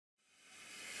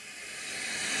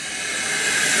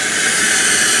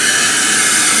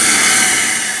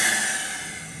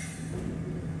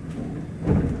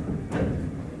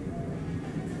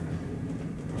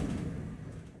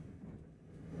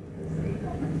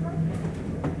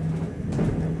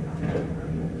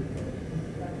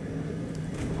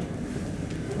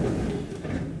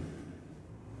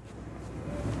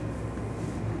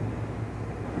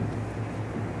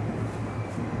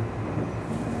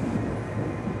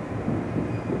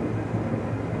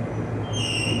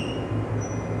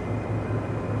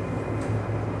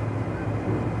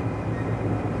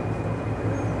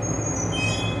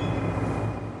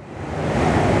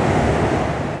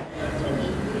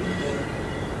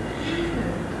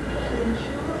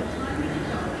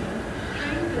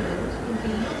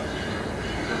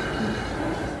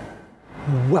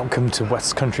Welcome to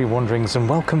West Country Wanderings and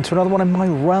welcome to another one in my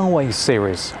railway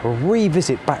series. A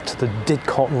revisit back to the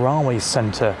Didcot Railway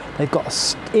Centre. They've got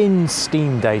a in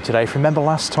steam day today. If you remember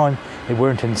last time they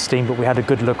weren't in steam, but we had a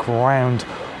good look around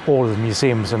all of the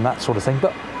museums and that sort of thing,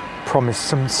 but promised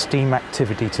some steam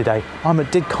activity today. I'm at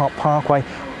Didcot Parkway,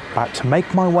 about to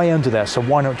make my way under there, so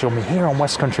why not join me here on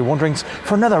West Country Wanderings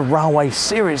for another railway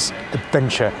series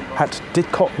adventure at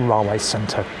Didcot Railway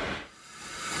Centre.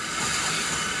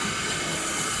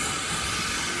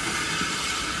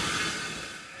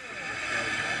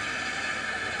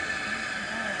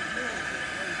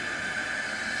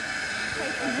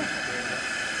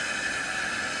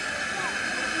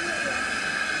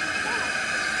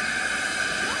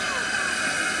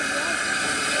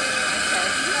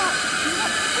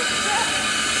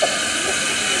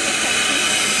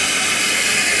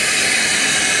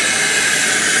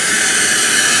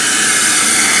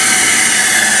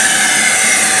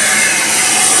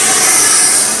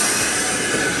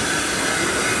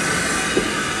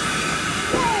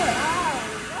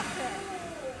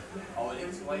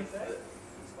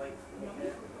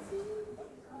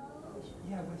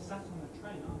 Yeah, we're sat on the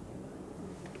train, aren't we?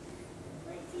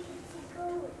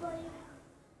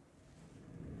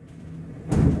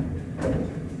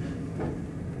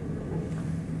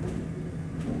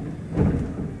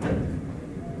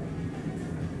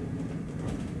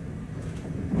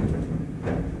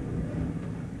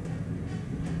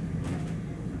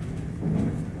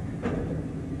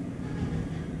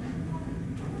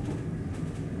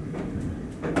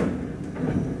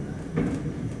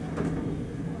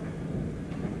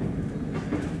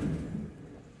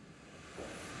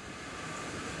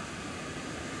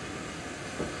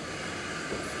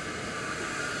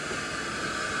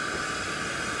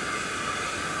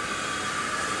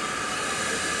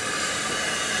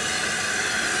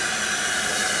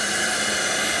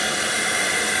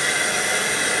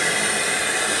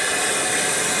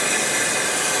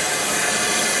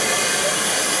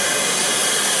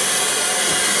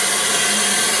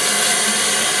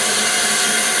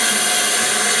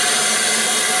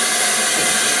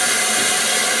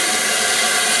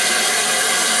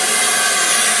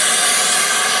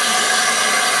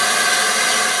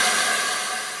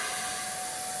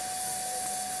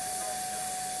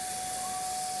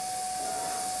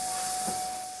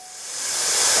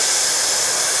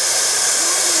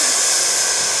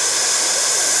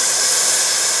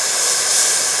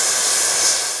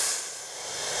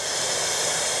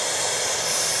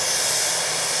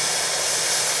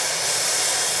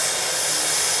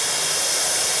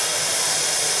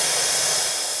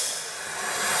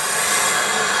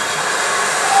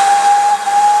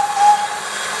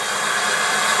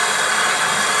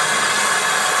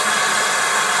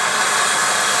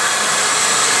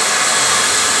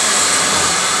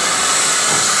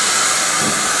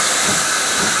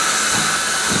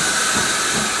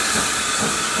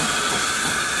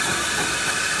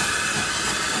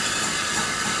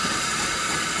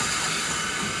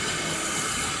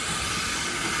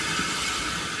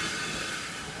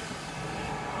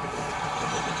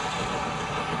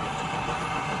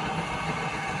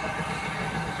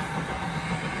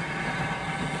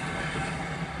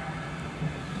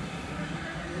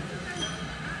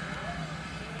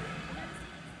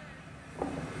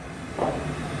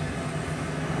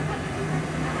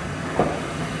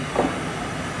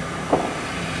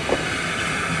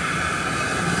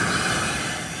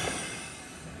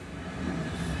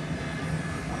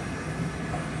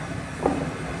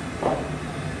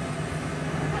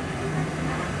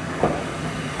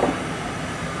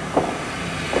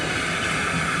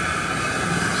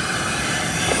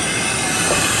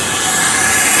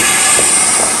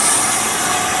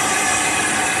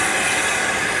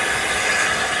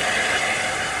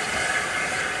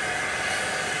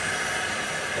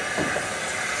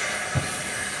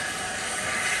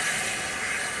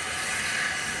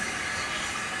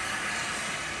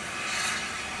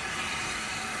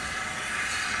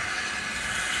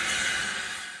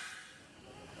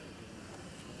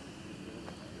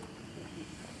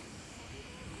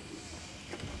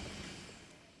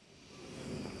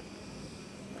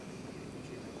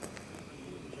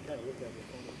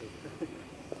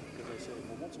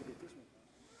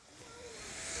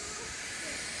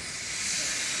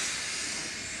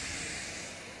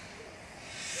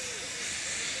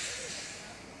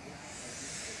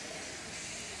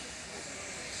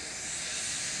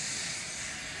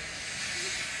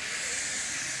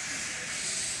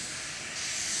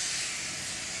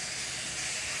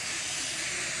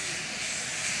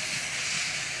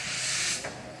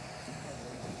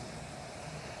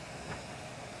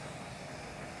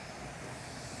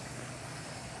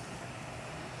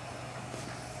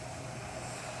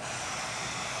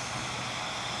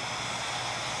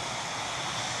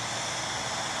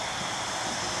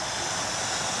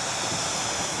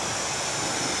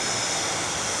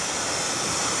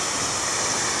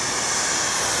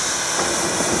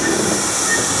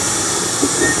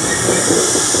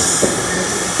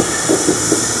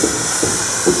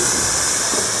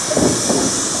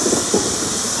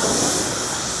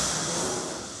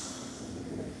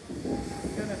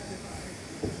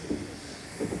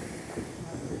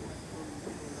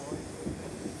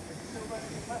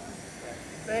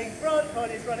 The branch line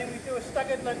is running. We do a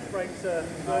staggered lunch break, sir.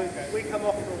 So we come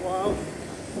off for a while.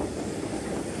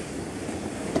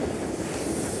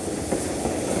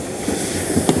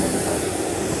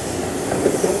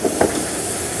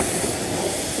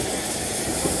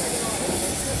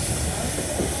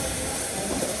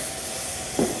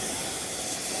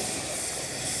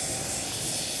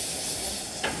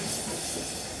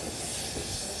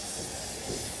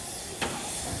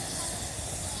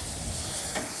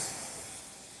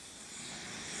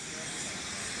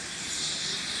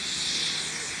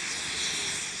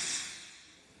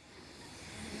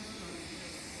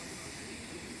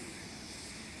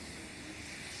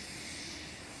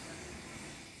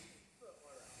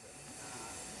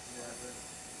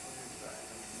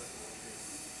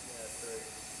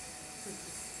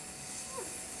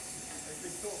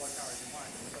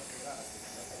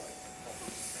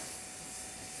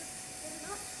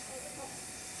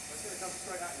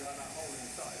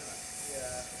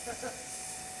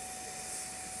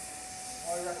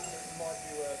 I reckon it might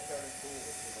be worth going forward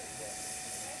a little bit.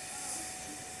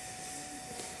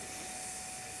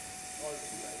 I would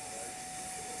say so.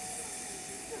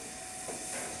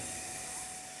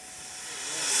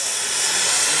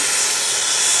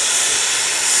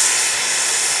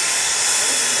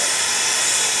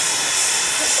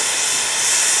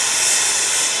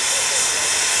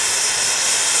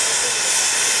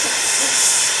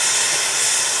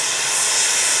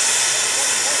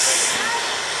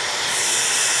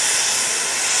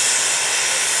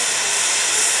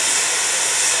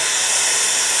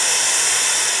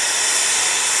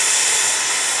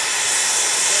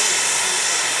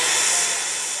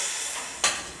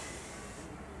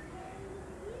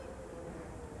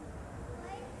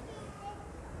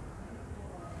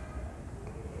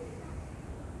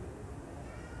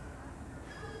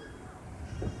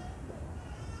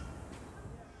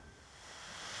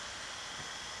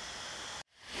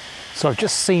 So I've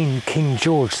just seen King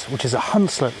George, which is a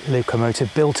Hunslet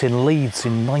locomotive built in Leeds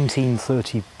in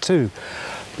 1932.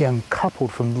 Be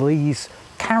uncoupled from these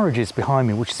carriages behind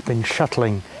me, which has been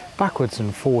shuttling backwards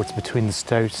and forwards between the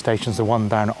stations, the one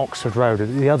down at Oxford Road at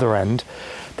the other end.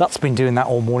 That's been doing that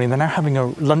all morning. They're now having a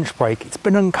lunch break. It's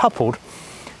been uncoupled,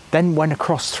 then went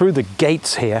across through the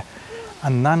gates here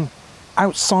and then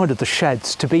outside of the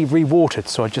sheds to be rewatered.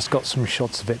 So I just got some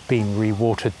shots of it being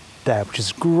rewatered there, which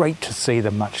is great to see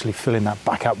them actually filling that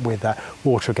back up with that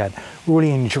water again. Really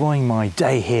enjoying my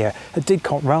day here at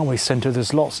Didcot Railway Centre.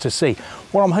 There's lots to see.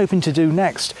 What I'm hoping to do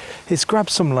next is grab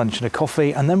some lunch and a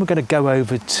coffee, and then we're going to go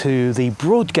over to the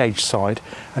broad gauge side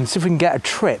and see if we can get a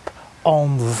trip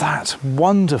on that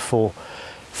wonderful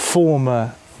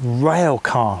former rail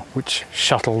car which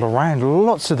shuttled around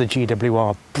lots of the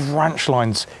GWR branch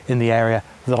lines in the area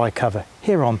that I cover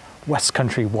here on West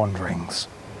Country Wanderings.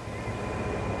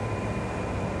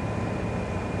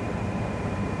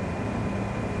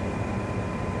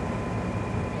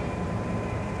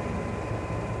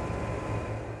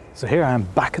 So here I am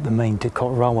back at the main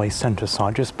Didcot Railway Centre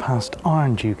side, just past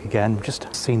Iron Duke again, just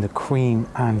seen the cream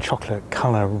and chocolate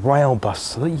colour rail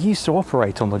bus that used to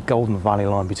operate on the Golden Valley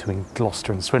line between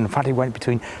Gloucester and Swindon. In fact, it went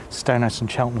between Stonehouse and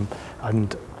Cheltenham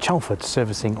and Chelford,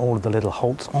 servicing all of the little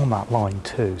halts on that line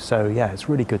too. So yeah, it's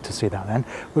really good to see that then.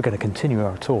 We're going to continue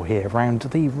our tour here around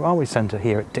the railway centre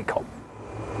here at Didcot.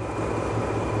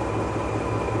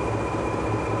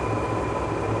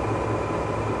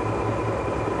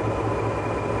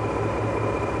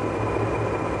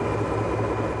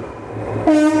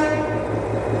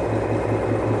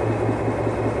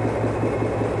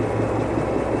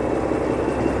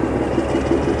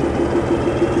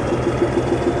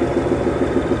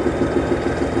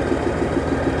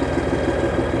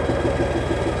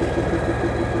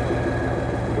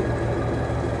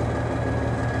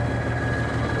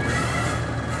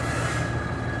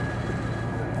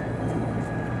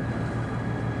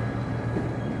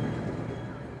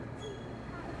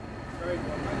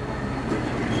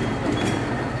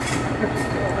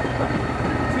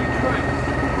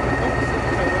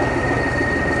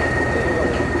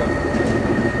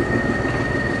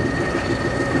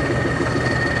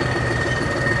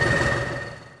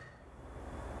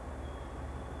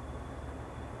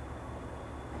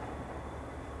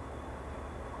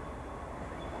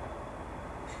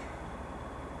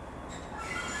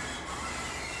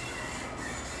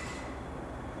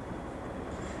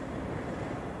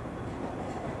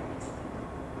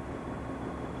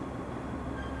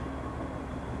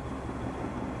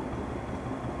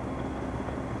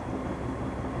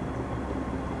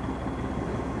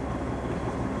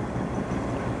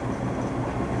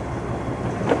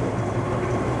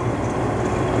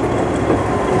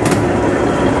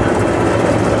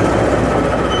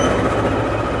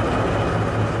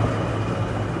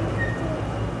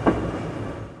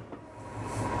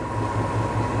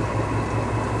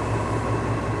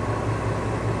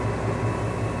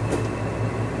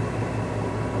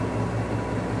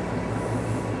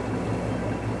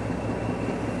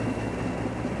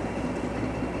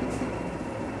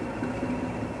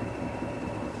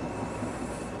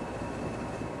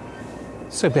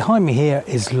 So behind me here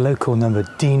is local number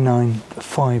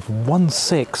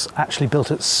D9516, actually built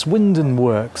at Swindon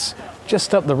Works,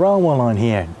 just up the railway line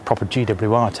here, proper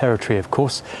GWR territory of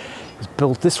course.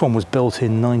 This one was built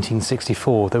in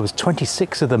 1964. There was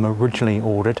 26 of them originally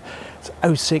ordered. It's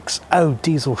 060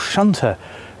 diesel shunter,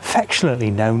 affectionately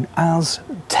known as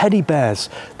Teddy Bears.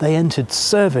 They entered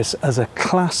service as a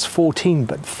Class 14,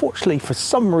 but fortunately for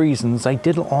some reasons they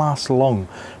didn't last long.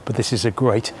 But this is a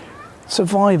great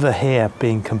survivor here,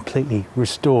 being completely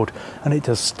restored, and it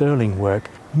does sterling work,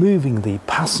 moving the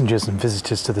passengers and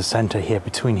visitors to the centre here,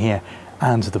 between here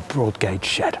and the broad gauge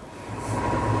shed.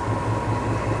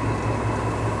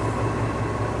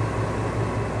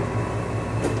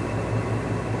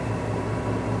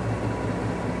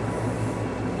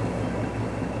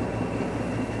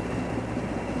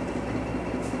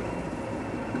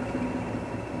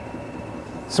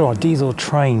 So our diesel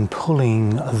train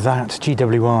pulling that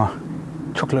GWR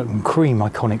chocolate and cream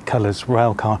iconic colours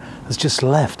railcar has just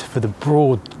left for the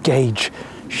broad gauge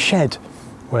shed,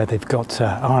 where they've got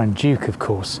Iron Duke of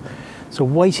course. So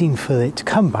waiting for it to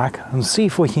come back and see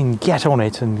if we can get on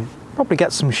it and probably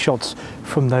get some shots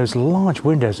from those large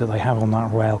windows that they have on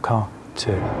that railcar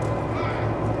too.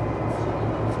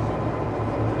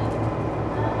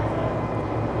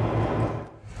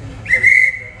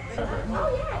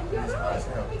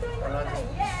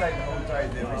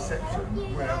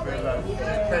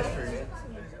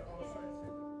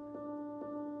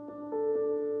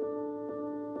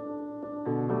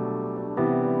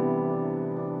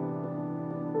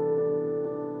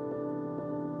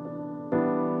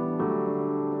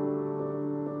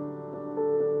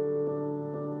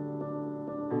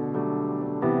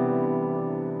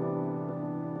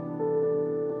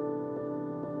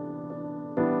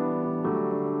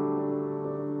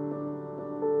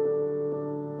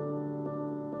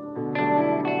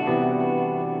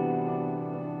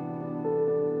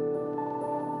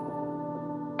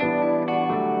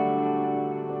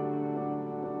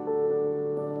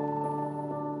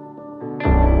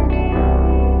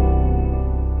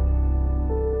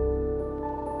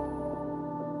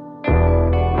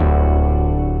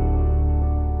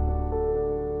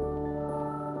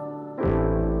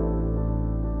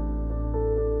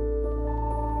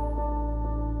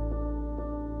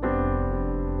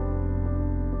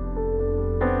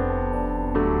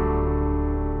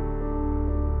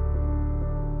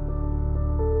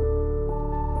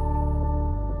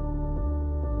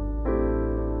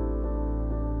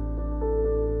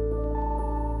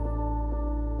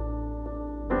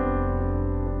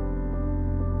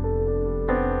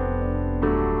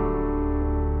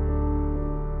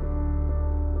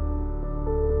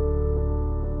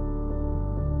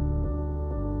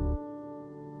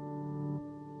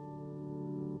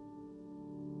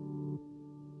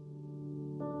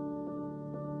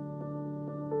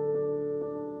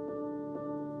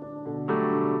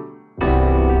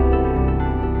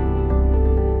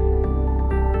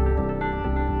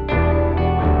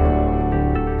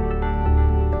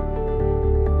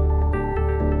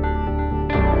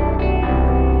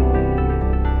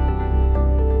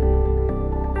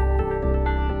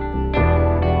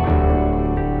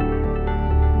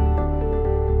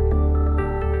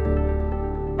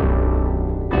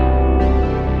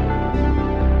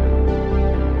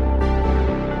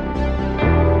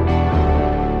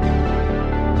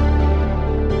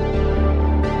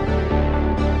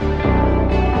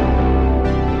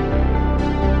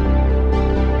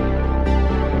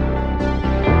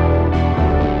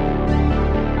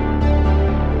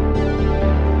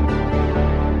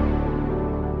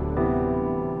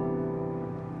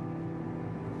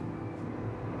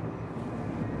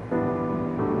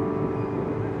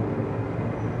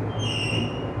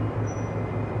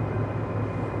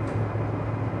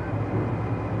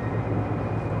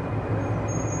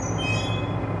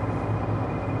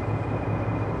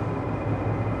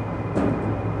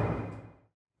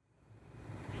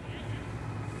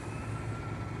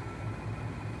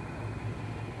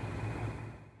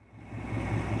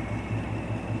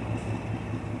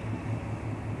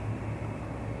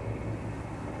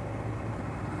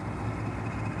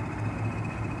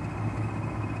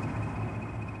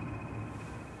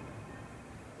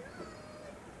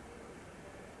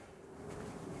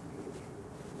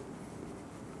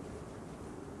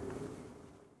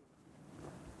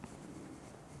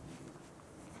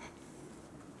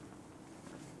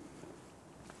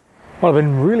 Well, I've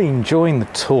been really enjoying the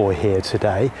tour here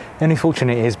today. The only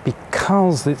fortunate is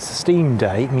because it's a steam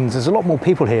day, it means there's a lot more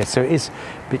people here, so it is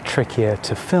a bit trickier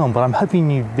to film, but I'm hoping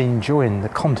you've been enjoying the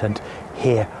content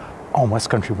here on West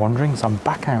Country Wanderings. I'm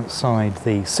back outside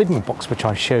the signal box which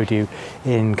I showed you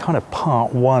in kind of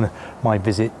part one of my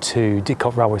visit to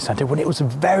Didcot Railway Centre, when it was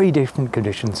very different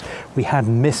conditions. We had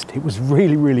mist, it was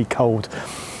really, really cold.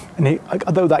 And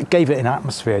although that gave it an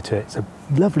atmosphere to it, it's a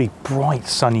lovely, bright,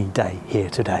 sunny day here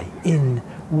today in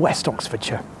West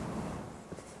Oxfordshire.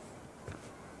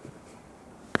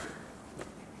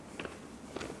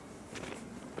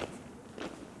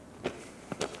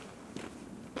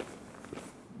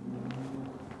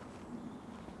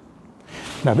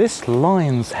 Now this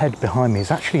lion's head behind me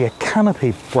is actually a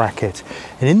canopy bracket,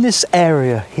 and in this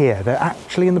area here they're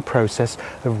actually in the process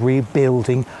of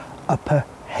rebuilding Upper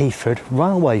Hayford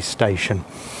railway station,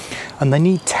 and they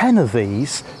need 10 of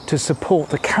these to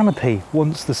support the canopy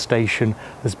once the station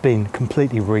has been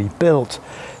completely rebuilt.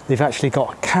 They've actually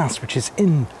got a cast which is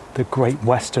in the Great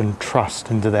Western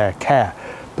Trust under their care,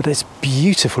 but it's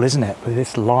beautiful, isn't it, with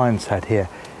this lion's head here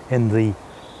in the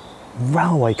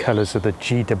railway colours of the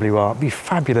GWR. It'd be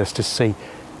fabulous to see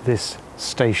this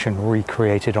station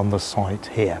recreated on the site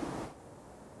here.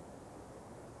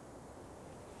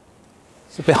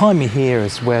 So behind me here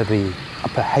is where the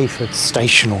Upper Hayford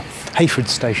station, or Hayford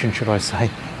station should I say.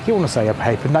 You want to say Upper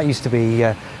Hayford, that used to be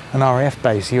an RAF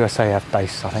base, USAF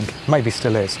base I think, maybe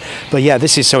still is. But yeah,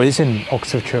 it's in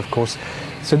Oxfordshire of course.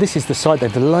 So this is the site.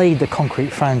 They've laid the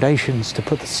concrete foundations to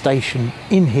put the station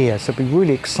in here. So it'll be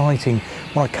really exciting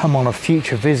when I come on a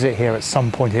future visit here at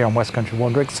some point here on West Country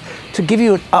Wanderings to give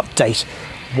you an update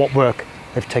what work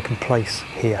have taken place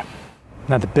here.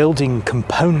 Now the building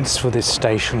components for this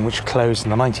station, which closed in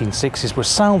the 1960s, were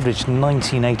salvaged in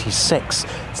 1986.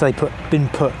 So they've been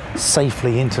put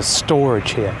safely into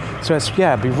storage here. So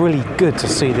it'd be really good to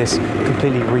see this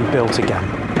completely rebuilt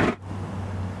again.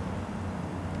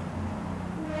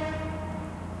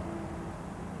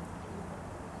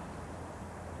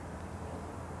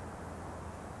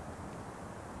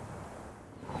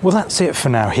 Well, that's it for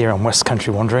now here on West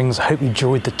Country Wanderings. I hope you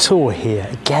enjoyed the tour here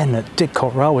again at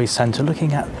Didcot Railway Centre,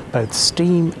 looking at both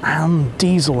steam and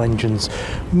diesel engines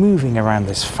moving around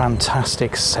this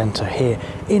fantastic centre here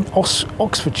in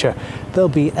Oxfordshire. There'll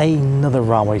be another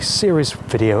railway series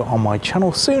video on my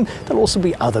channel soon. There'll also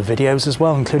be other videos as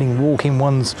well, including walking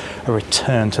ones, a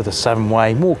return to the Severn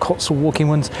Way, more Cotswold walking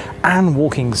ones, and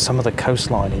walking some of the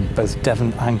coastline in both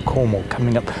Devon and Cornwall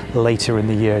coming up later in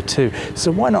the year too.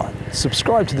 So why not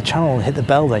subscribe to the channel and hit the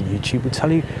bell, then YouTube will tell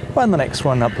you when the next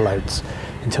one uploads.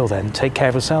 Until then, take care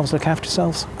of yourselves, look after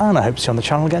yourselves, and I hope to see you on the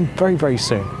channel again very, very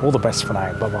soon. All the best for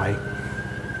now. Bye bye.